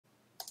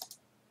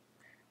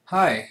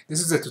Hi, this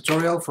is a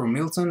tutorial for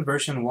Milton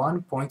version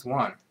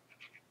 1.1.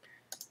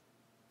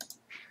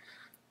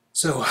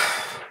 So,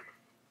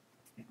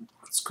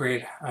 let's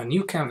create a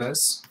new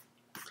canvas.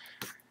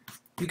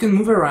 You can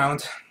move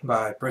around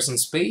by pressing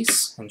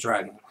space and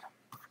dragging.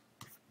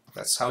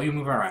 That's how you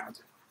move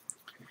around.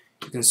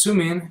 You can zoom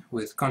in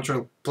with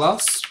Ctrl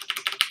plus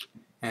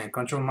and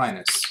Ctrl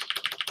minus,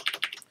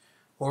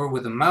 or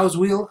with the mouse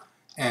wheel,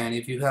 and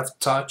if you have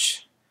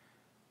touch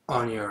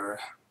on your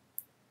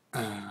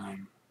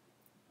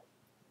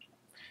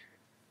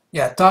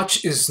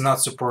touch is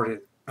not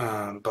supported,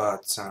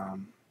 but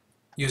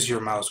use your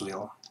mouse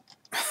wheel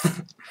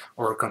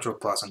or Ctrl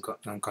plus and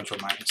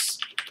Ctrl minus.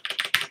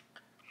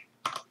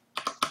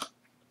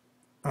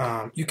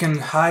 You can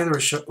hide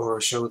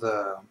or show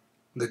the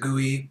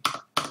GUI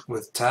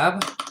with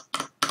tab,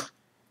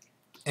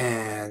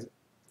 and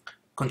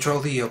control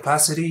the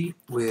opacity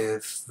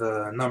with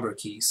the number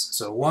keys.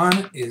 So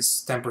 1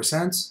 is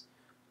 10%,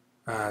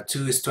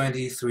 2 is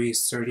 20, 3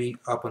 is 30,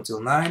 up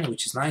until 9,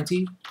 which is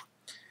 90,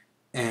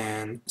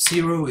 and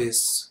 0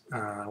 is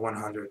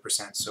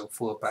 100%, so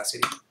full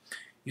opacity.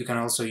 You can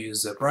also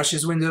use the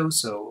brushes window,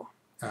 so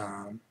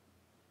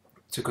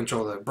to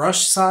control the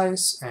brush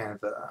size and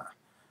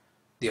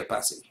the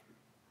opacity,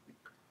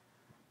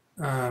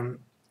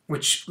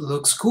 which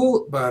looks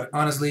cool, but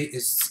honestly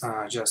it's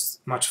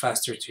just much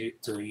faster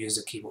to use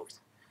the keyboard.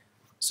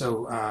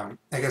 So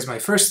I guess my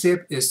first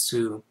tip is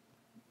to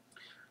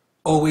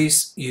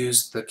always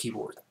use the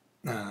keyboard.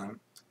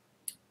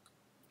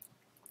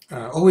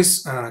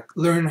 Always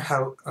learn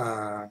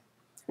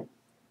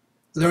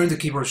the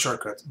keyboard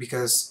shortcut,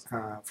 because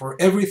for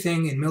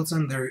everything in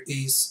Milton there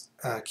is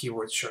a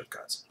keyboard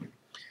shortcut,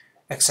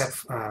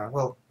 except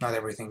well, not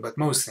everything, but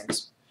most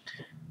things.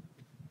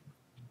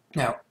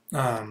 Now,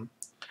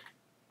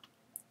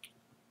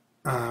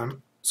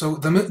 so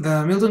the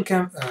Milton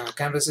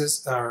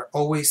canvases are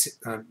always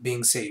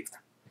being saved,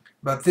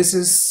 but this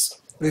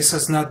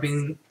has not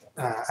been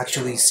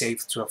actually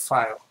saved to a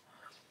file.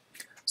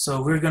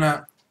 So we're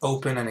gonna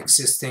open an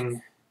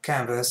existing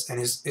canvas, and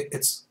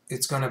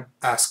it's gonna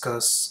ask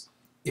us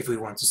if we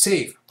want to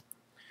save.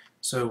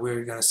 So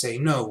we're gonna say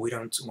no, we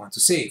don't want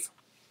to save,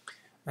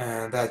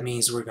 and that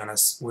means we're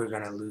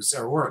gonna lose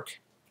our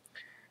work.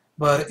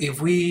 But if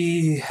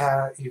we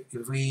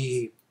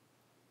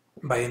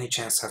by any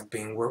chance have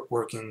been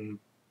working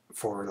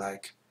for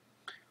like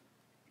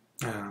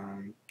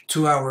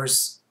 2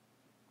 hours,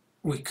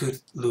 we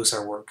could lose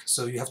our work.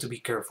 So you have to be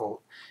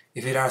careful.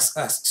 If it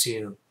asks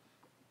you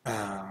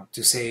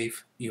to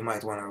save, you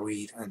might want to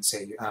read and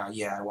say,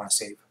 yeah, I want to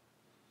save.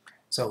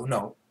 So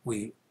no,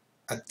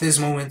 at this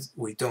moment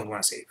we don't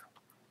want to save.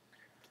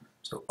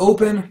 So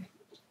open.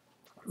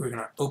 We're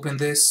gonna open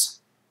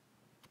this,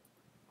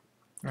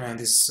 and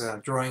this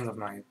drawing of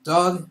my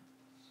dog.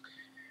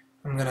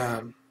 I'm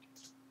gonna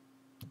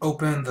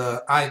open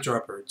the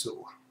eyedropper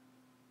tool.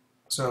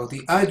 So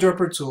the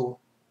eyedropper tool,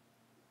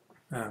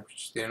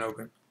 which didn't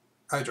open,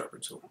 eyedropper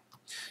tool,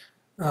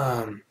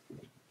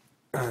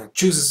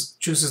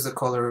 chooses the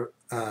color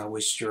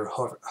which you're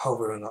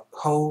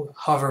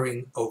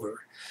hovering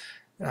over.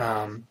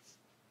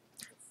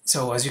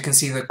 So as you can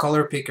see, the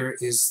color picker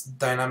is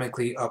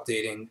dynamically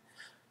updating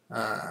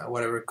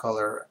whatever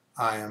color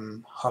I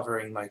am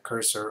hovering my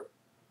cursor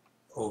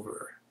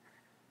over,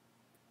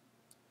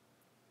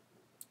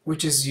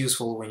 which is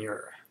useful when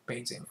you're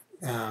painting.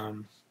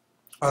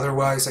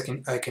 Otherwise,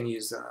 I can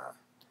use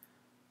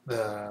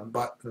the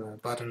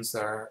buttons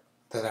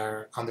that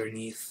are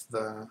underneath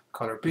the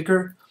color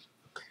picker,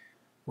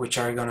 which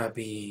are gonna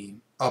be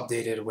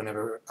updated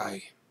whenever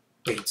I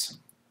paint.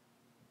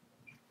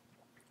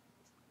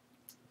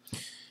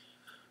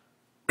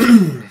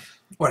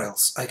 What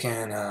else? I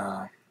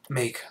can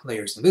make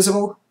layers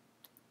invisible.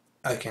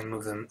 I can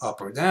move them up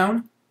or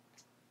down.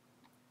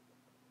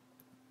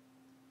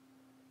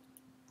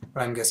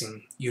 But I'm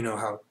guessing you know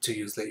how to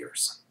use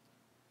layers.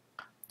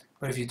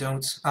 But if you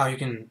don't, you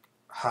can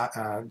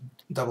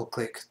double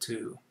click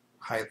to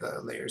hide the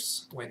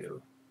layers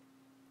window.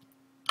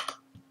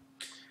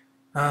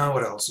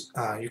 What else?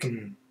 You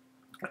can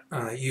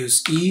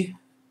use E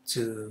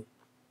to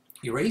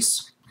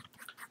erase,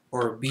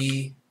 or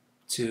B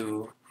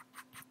to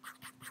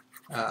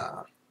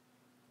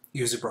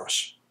use a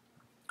brush.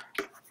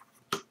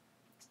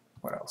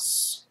 What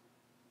else?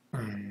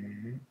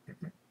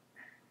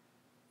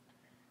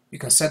 You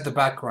can set the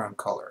background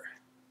color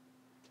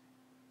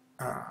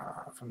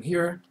from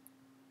here.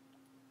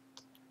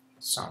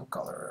 Some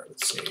color,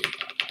 let's say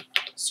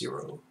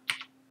 0.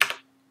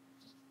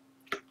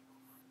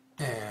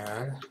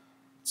 And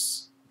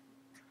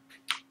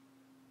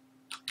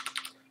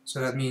so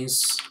that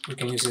means we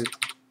can use it.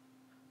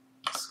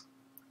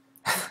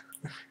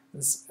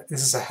 This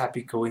is a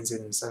happy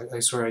coincidence. I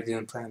swear I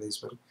didn't plan this,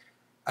 but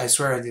I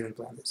swear I didn't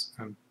plan this.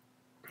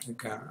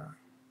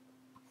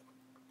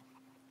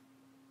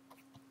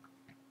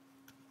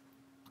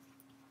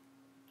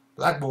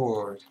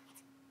 Blackboard.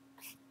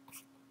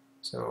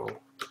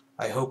 So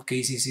I hope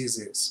Casey sees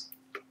this.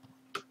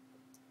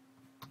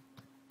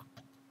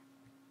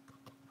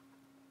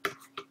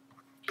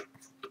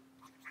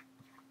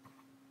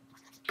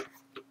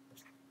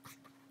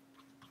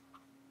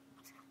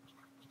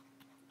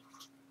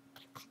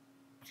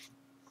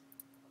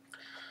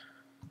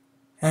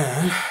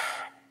 And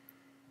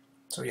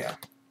so yeah,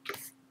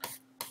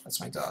 that's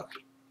my dog.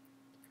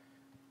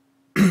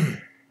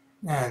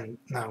 And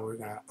now we're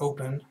gonna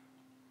open.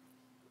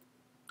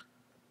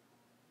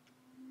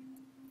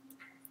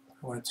 I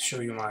wanted to show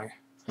you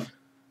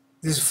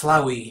this is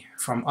Flowey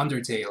from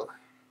Undertale.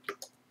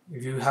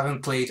 If you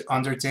haven't played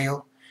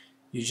Undertale,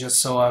 you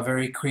just saw a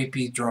very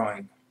creepy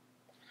drawing.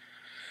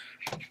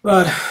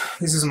 But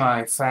this is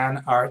my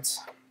fan art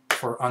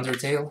for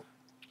Undertale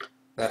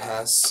that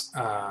has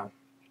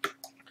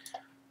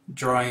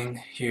drawing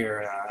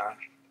here,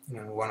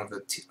 one of the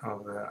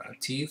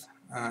teeth.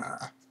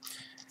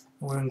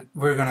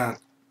 We're gonna.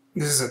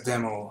 This is a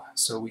demo,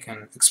 so we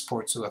can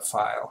export to a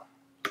file.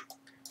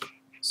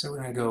 So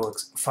we're gonna go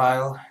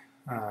File,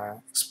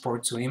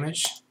 Export to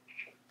Image,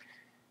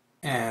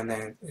 and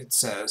then it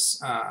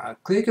says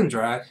click and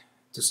drag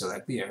to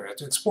select the area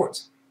to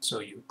export. So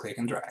you click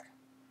and drag.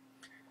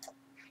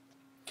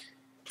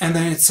 And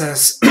then it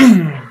says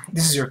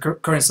this is your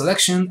current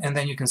selection, and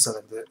then you can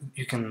select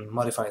you can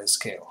modify the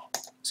scale.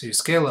 So you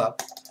scale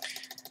up,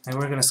 and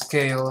we're gonna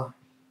scale.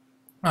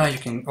 You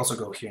can also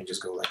go here and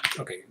just go like,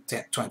 okay,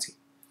 20.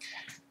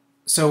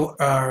 So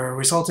our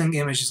resulting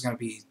image is gonna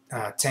be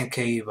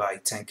 10K by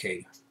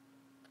 10K.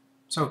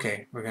 So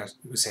okay, we're gonna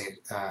say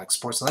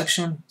export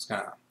selection. It's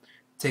gonna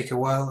take a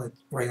while.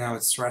 Right now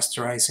it's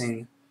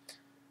rasterizing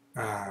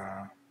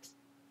the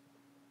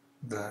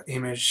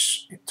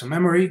image to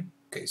memory.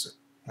 Okay, so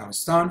now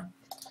it's done,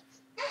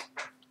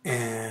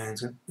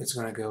 and it's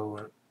gonna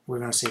go. We're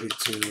gonna save it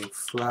to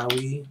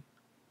flowy.png.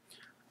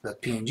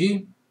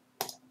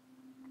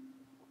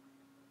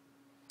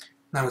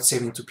 Now it's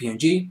saving to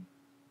PNG.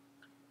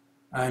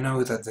 I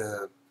know that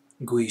the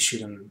GUI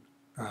shouldn't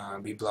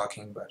be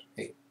blocking, but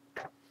hey.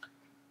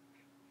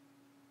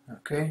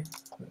 Okay,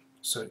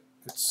 so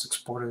it's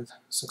exported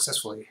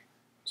successfully.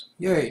 So,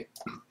 yay!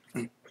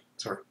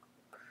 Sorry.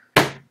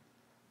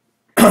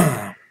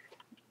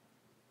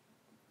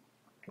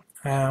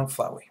 And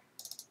Flowey.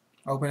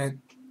 Open it.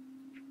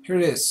 Here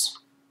it is.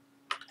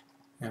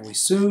 And we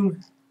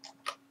zoom.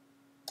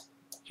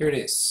 Here it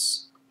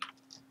is.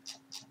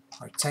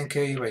 Our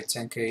 10K by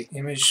 10K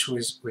image,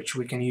 which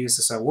we can use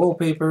as a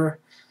wallpaper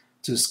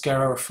to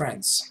scare our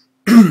friends.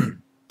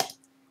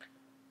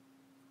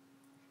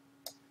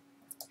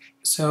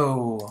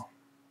 So,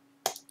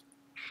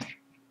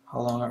 how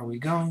long are we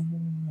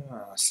going?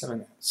 7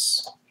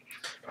 minutes.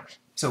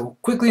 So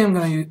quickly, I'm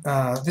going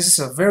to. This is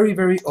a very,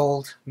 very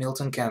old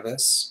Milton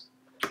canvas.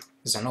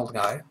 This is an old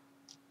guy.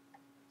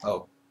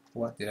 Oh,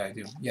 what did I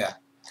do? Yeah.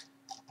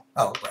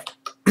 Oh, right.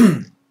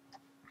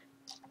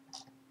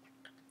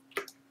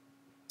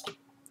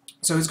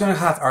 So it's going to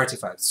have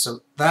artifacts.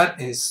 So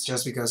that is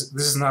just because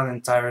this is not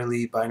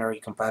entirely binary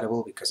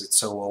compatible because it's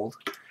so old.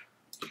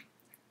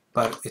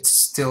 But it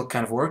still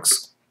kind of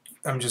works.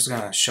 I'm just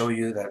going to show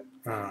you that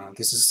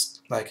this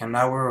is like an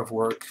hour of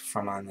work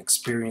from an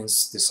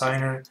experienced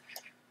designer,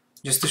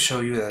 just to show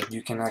you that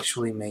you can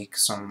actually make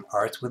some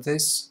art with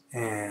this.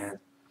 And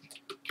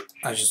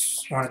I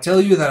just want to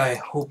tell you that I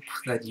hope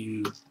that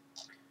you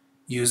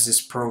use this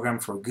program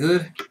for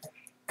good.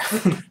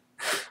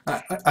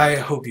 I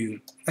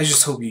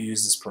just hope you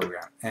use this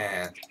program,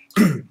 and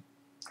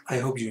I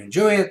hope you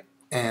enjoy it,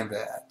 and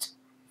that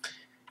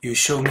you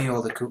show me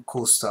all the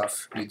cool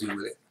stuff you do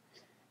with it.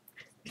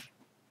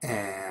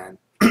 And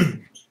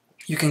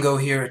you can go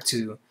here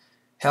to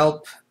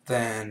help,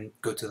 then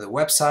go to the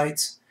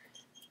website,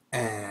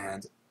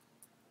 and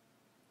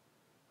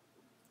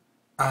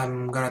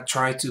I'm gonna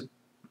try to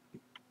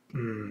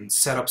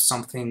set up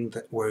something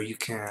where you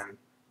can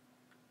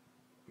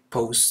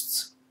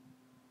post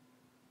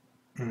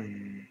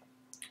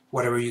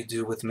whatever you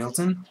do with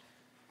Milton,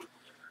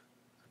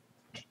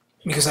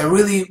 because I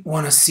really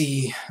want to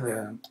see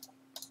the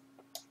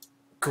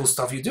cool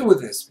stuff you do with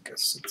this,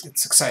 because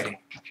it's exciting.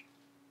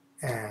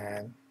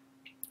 And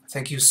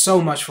thank you so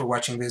much for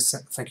watching this.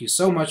 Thank you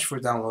so much for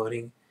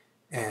downloading.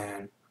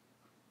 And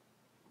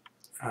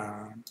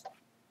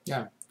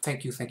yeah,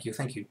 thank you.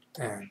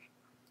 And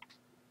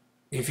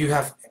if you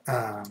have,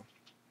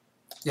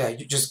 yeah,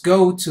 you just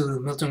go to the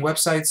Milton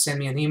website, send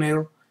me an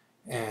email,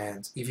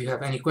 and if you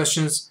have any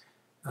questions,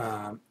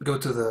 go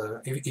to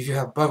the, if you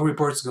have bug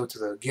reports, go to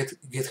the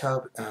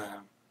GitHub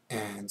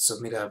and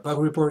submit a bug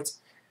report.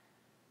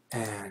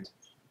 And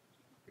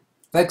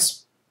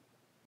thanks.